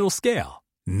digital scale.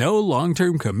 No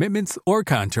long-term commitments or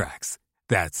contracts.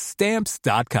 That's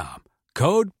Stamps.com.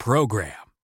 Code PROGRAM.